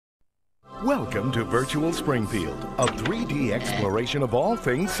Welcome to Virtual Springfield, a 3D exploration of all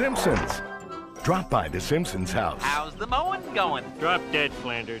things Simpsons. Drop by the Simpsons house. How's the mowing going? Drop dead,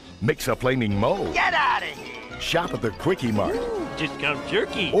 Flanders. Mix a flaming mow. Get out of here! Shop at the Quickie Mart. Discount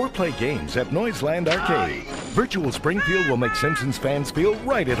jerky. Or play games at Noiseland Arcade. Virtual Springfield will make Simpsons fans feel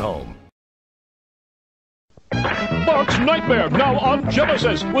right at home. Bart's Nightmare, now on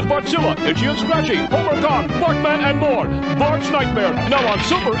Genesis, with Bartzilla, Itchy and Scratchy, Homer Khan, Bartman, and more. Bart's Nightmare, now on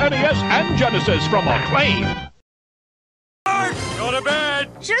Super NES and Genesis from Acclaim. Bart! Go to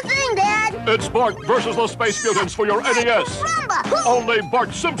bed! Sure thing, Dad. It's Bart versus the Space Mutants for your NES. Rumba! Only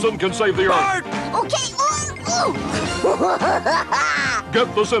Bart Simpson can save the Bart! Earth. Okay, ooh!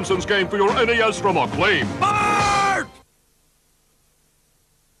 Get the Simpsons game for your NES from Acclaim. Bart!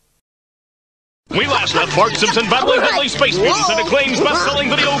 We last left Bart Simpson battling deadly Space Mutants in Acclaim's best-selling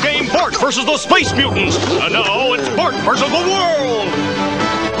video game, Bart versus the Space Mutants. And now it's Bart versus the world.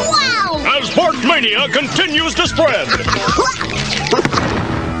 Wow! As Bart Mania continues to spread.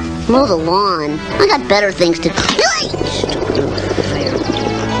 Mow the lawn. I got better things to do.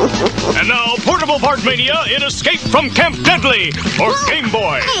 And now, portable Bartmania in Escape from Camp Deadly for Game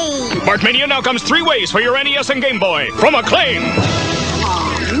Boy. Hey! Bartmania now comes 3 ways for your NES and Game Boy from Acclaim. Man.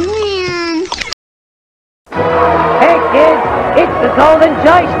 Hey kids, it's the Golden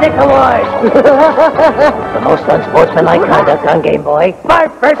Joystick Award! The most unsportsmanlike conduct on Game Boy.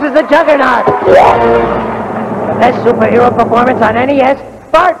 Bart versus the Juggernaut! The best superhero performance on NES,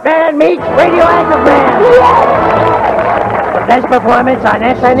 Bartman meets Radioactive Man! The best performance on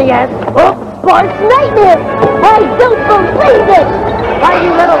SNES, oh, Bart's Nightmare! I don't believe it! Why,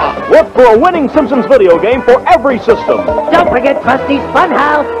 you little... Look for a winning Simpsons video game for every system. Don't forget Krusty's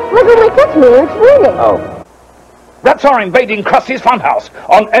Funhouse! Look at my touch me, it's winning. Oh. That's our invading Krusty's Funhouse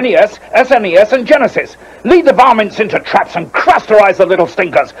on NES, SNES, and Genesis. Lead the varmints into traps and crusterize the little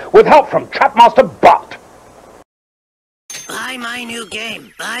stinkers with help from Trapmaster Bart. Buy my new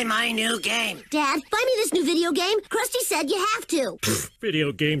game. Buy my new game. Dad, buy me this new video game. Krusty said you have to.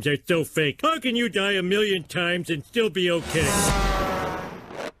 Video games are so fake. How can you die 1,000,000 times and still be okay?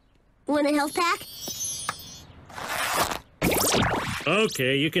 Want a health pack?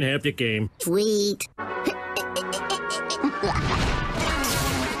 Okay, you can have the game. Sweet. I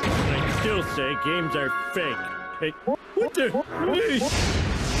still say games are fake. Hey, what the?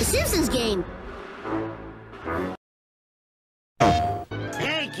 The Simpsons Game.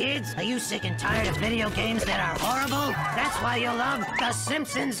 Hey, kids, are you sick and tired of video games that are horrible? That's why you'll love the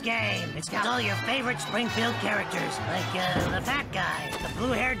Simpsons Game. It's got all your favorite Springfield characters, like the fat guy, the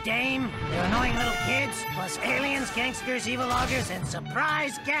blue-haired dame, the annoying little kids, plus aliens, gangsters, evil loggers, and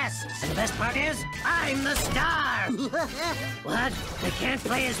surprise guests. And the best part is, I'm the star. What? They can't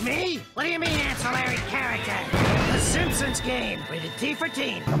play as me? What do you mean, ancillary character? The Simpsons Game, rated T for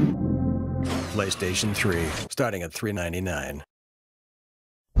teen. PlayStation 3, starting at $3.99.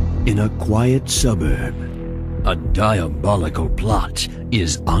 In a quiet suburb, a diabolical plot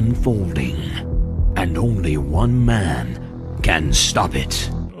is unfolding, and only one man can stop it.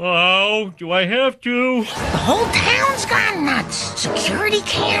 Oh, do I have to? The whole town's gone nuts. Security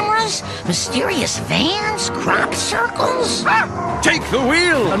cameras, mysterious vans, crop circles. Take the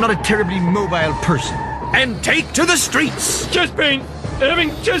wheel! I'm not a terribly mobile person. And take to the streets! Chest pain!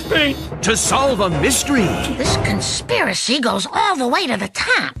 Having chest pain! To solve a mystery! This conspiracy goes all the way to the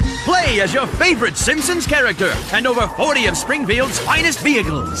top. Play as your favorite Simpsons character and over 40 of Springfield's finest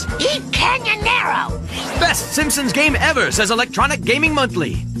vehicles. Eat Canyonero! Best Simpsons game ever, says Electronic Gaming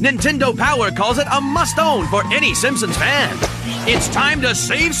Monthly. Nintendo Power calls it a must-own for any Simpsons fan. It's time to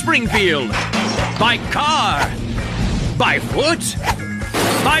save Springfield. By car. By foot.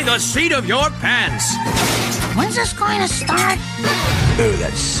 By the seat of your pants. When's this going to start? Oh,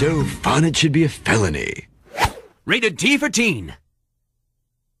 that's so fun it should be a felony. Rated T for teen.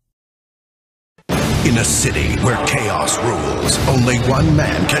 In a city where chaos rules, only one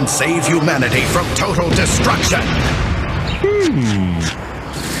man can save humanity from total destruction.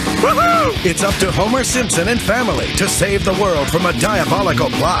 Woohoo! It's up to Homer Simpson and family to save the world from a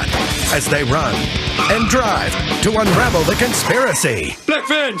diabolical plot as they run and drive to unravel the conspiracy.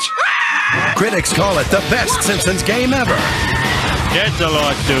 Blackfinch! Critics call it the best Simpsons game ever. That's a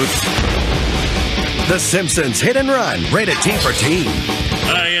lawsuit. The Simpsons Hit and Run, rated T for teen.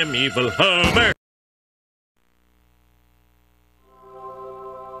 I am evil Homer.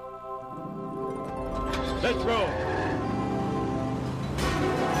 Let's roll.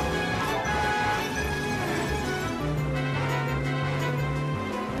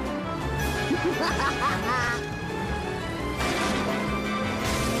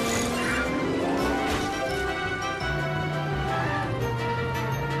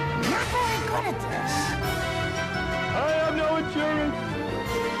 good at this. I have no insurance.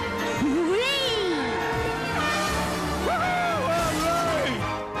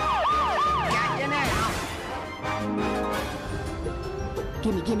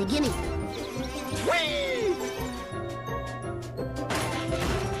 Gimme, gimme, gimme. Whee!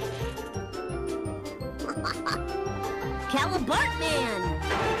 Bart Man!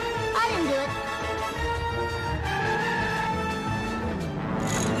 I didn't do it.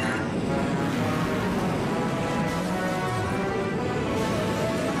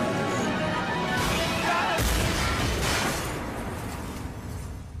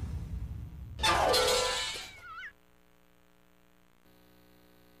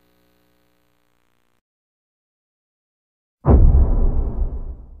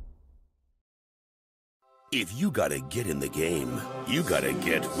 If you gotta get in the game, you gotta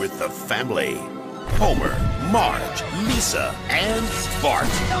get with the family. Homer, Marge, Lisa, and Bart.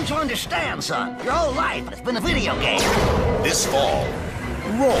 Don't you understand, son? Your whole life has been a video game. This fall,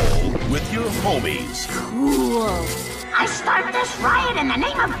 roll with your homies. Cool. I start this riot in the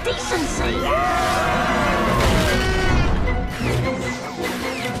name of decency.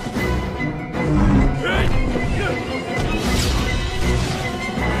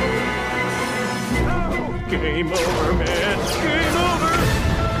 Game over, man. Game over!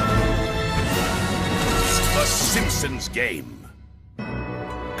 The Simpsons Game.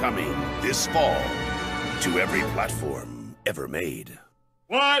 Coming this fall to every platform ever made.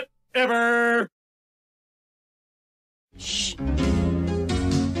 Whatever! Shh.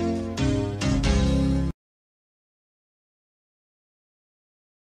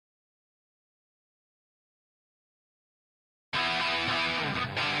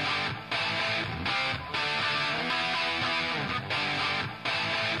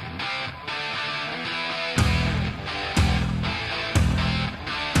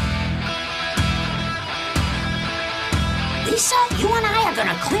 Lisa, you and I are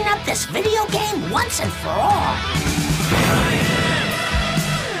gonna clean up this video game once and for all.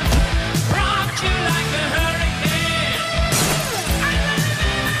 Rock you like a hurricane.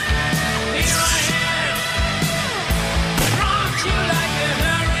 Here I am. Rock you like a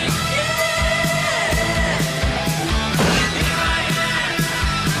hurricane. Here I am.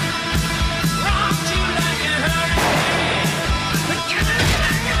 Rock you like a hurricane. Here I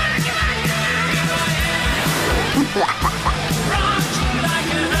am.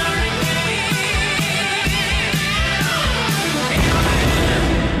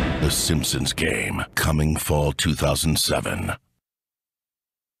 The Simpsons Game, coming fall 2007.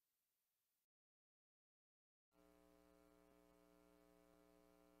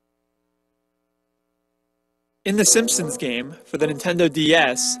 In the Simpsons Game, for the Nintendo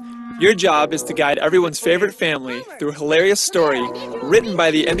DS, your job is to guide everyone's favorite family through a hilarious story written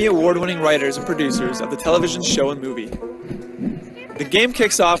by the Emmy Award-winning writers and producers of the television show and movie. The game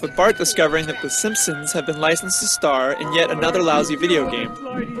kicks off with Bart discovering that the Simpsons have been licensed to star in yet another lousy video game.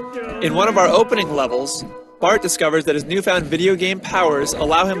 In one of our opening levels, Bart discovers that his newfound video game powers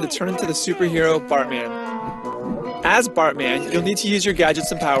allow him to turn into the superhero Bartman. As Bartman, you'll need to use your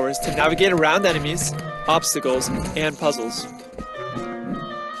gadgets and powers to navigate around enemies, obstacles, and puzzles.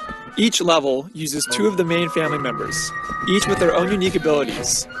 Each level uses two of the main family members, each with their own unique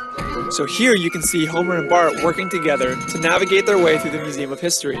abilities. So here you can see Homer and Bart working together to navigate their way through the Museum of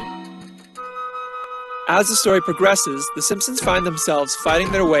History. As the story progresses, the Simpsons find themselves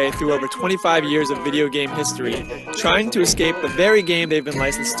fighting their way through over 25 years of video game history, trying to escape the very game they've been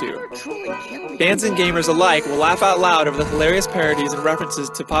licensed to. Fans and gamers alike will laugh out loud over the hilarious parodies and references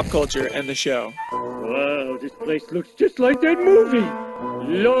to pop culture and the show. Wow, this place looks just like that movie!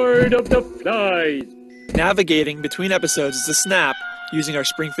 Lord of the Flies! Navigating between episodes is a snap using our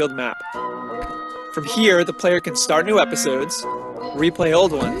Springfield map. From here, the player can start new episodes, replay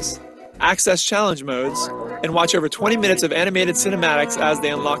old ones, access challenge modes, and watch over 20 minutes of animated cinematics as they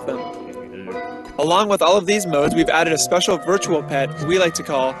unlock them. Along with all of these modes, we've added a special virtual pet we like to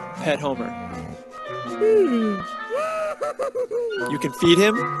call Pet Homer. You can feed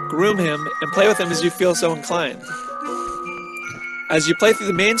him, groom him, and play with him as you feel so inclined. As you play through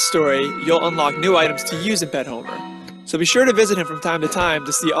the main story, you'll unlock new items to use in Pet Homer, so be sure to visit him from time to time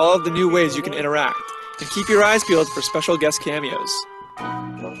to see all of the new ways you can interact, and keep your eyes peeled for special guest cameos.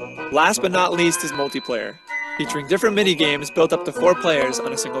 Last but not least is multiplayer, featuring different mini-games built up to 4 players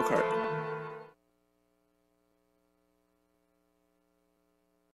on a single cart.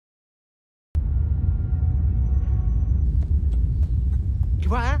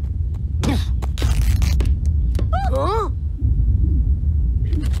 What? Huh?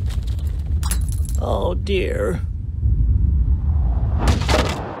 Oh dear.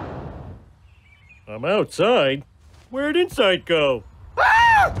 I'm outside. Where'd inside go?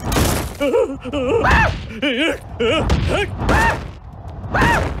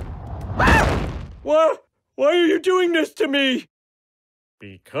 What? Why are you doing this to me?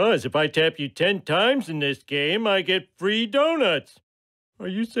 Because if I tap you 10 times in this game, I get free donuts. Are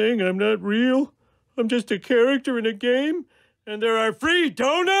you saying I'm not real? I'm just a character in a game, and there are free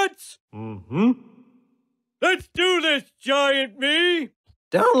donuts? Mm-hmm. Let's do this, giant me!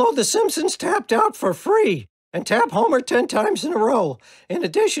 Download The Simpsons Tapped Out for free and tap Homer 10 times in a row. In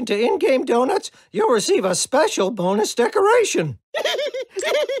addition to in-game donuts, you'll receive a special bonus decoration.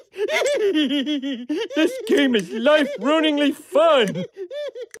 This game is life-ruiningly fun!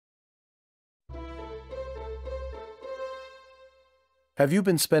 Have you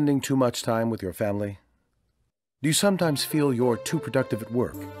been spending too much time with your family? Do you sometimes feel you're too productive at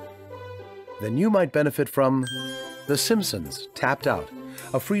work? Then you might benefit from The Simpsons Tapped Out,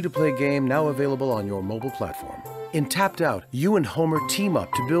 a free-to-play game now available on your mobile platform. In Tapped Out, you and Homer team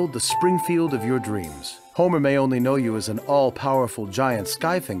up to build the Springfield of your dreams. Homer may only know you as an all-powerful giant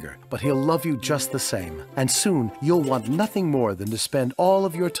Skyfinger, but he'll love you just the same. And soon, you'll want nothing more than to spend all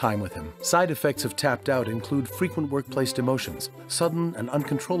of your time with him. Side effects of Tapped Out include frequent workplace demotions, sudden and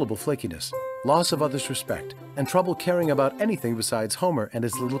uncontrollable flakiness, loss of others' respect, and trouble caring about anything besides Homer and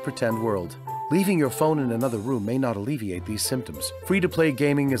his little pretend world. Leaving your phone in another room may not alleviate these symptoms. Free-to-play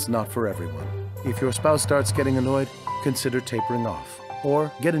gaming is not for everyone. If your spouse starts getting annoyed, consider tapering off.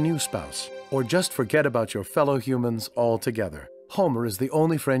 Or get a new spouse. Or just forget about your fellow humans altogether. Homer is the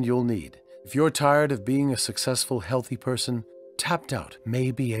only friend you'll need. If you're tired of being a successful, healthy person, Tapped Out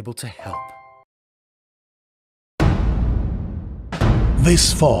may be able to help.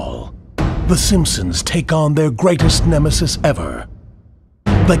 This fall, The Simpsons take on their greatest nemesis ever.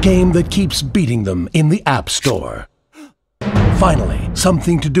 The game that keeps beating them in the App Store. Finally,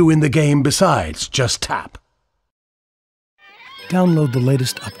 something to do in the game besides just tap. Download the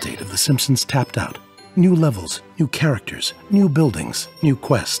latest update of The Simpsons Tapped Out. New levels, new characters, new buildings, new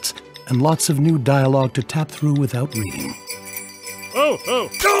quests, and lots of new dialogue to tap through without reading.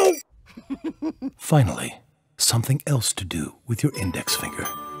 Oh! Finally, something else to do with your index finger.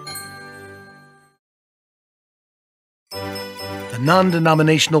 The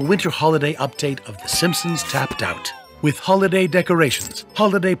non-denominational winter holiday update of The Simpsons Tapped Out. With holiday decorations,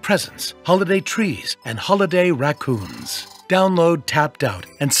 holiday presents, holiday trees, and holiday raccoons. Download Tapped Out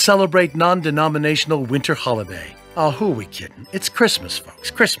and celebrate non-denominational winter holiday. Oh, who are we kidding? It's Christmas, folks,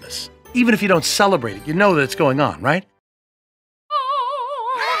 Christmas. Even if you don't celebrate it, you know that it's going on, right?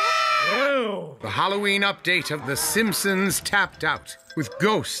 The Halloween update of The Simpsons Tapped Out. With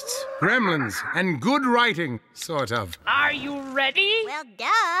ghosts, gremlins, and good writing, sort of. Are you ready? Well,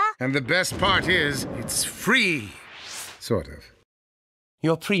 duh. And the best part is, it's free. Sort of.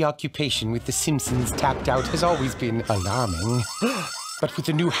 Your preoccupation with The Simpsons Tapped Out has always been alarming. But with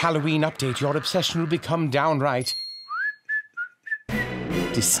the new Halloween update, your obsession will become downright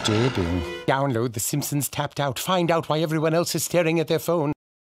disturbing. Download The Simpsons Tapped Out. Find out why everyone else is staring at their phone.